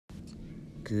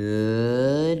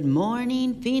Good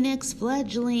morning, Phoenix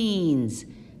fledglings.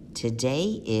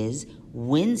 Today is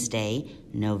Wednesday,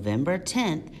 November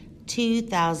 10th,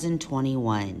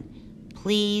 2021.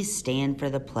 Please stand for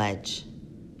the pledge.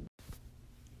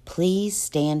 Please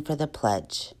stand for the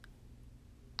pledge.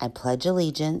 I pledge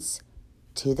allegiance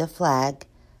to the flag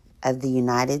of the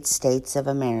United States of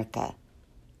America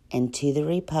and to the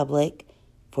republic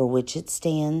for which it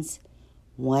stands,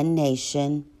 one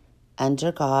nation,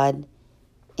 under God,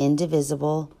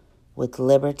 indivisible, with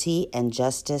liberty and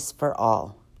justice for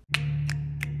all.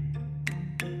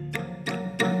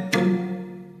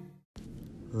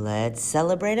 Let's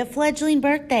celebrate a fledgling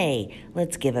birthday.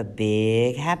 Let's give a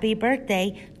big happy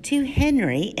birthday to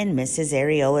Henry in Mrs.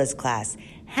 Ariola's class.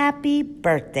 Happy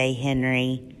birthday,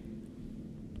 Henry.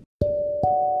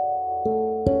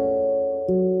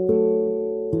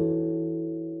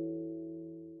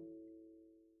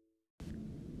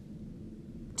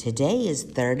 Today is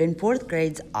 3rd and 4th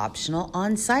grades optional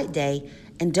on-site day,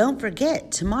 and don't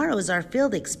forget, tomorrow is our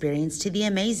field experience to the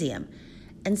Amazeum.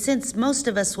 And since most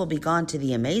of us will be gone to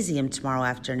the Amazeum tomorrow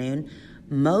afternoon,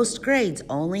 most grades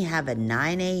only have a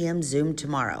 9 a.m. Zoom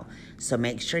tomorrow, so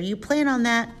make sure you plan on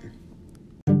that.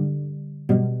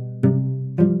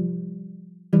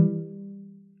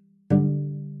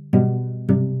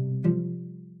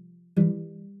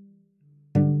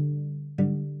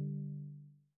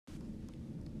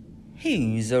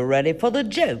 Who's ready for the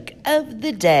joke of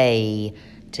the day?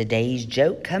 Today's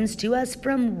joke comes to us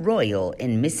from Royal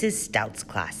in Mrs. Stout's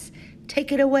class.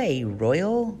 Take it away,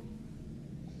 Royal.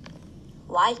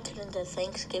 Why couldn't the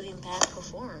Thanksgiving pack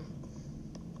perform?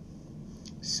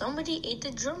 Somebody ate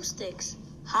the drumsticks.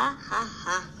 Ha, ha,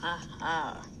 ha, ha,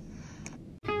 ha.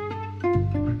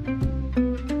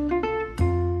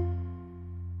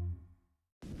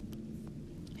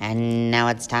 And now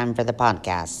it's time for the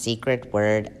podcast, Secret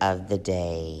Word of the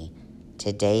Day.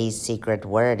 Today's secret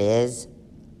word is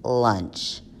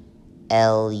lunch.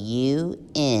 L-U-N-C-H.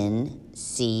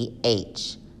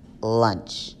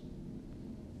 Lunch.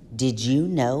 Did you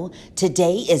know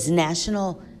today is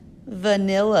National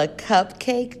Vanilla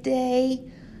Cupcake Day?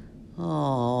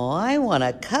 Oh, I want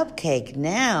a cupcake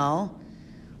now.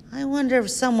 I wonder if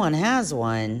someone has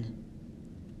one.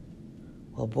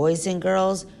 Well, boys and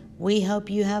girls, we hope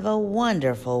you have a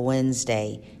wonderful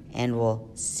Wednesday, and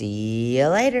we'll see you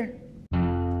later.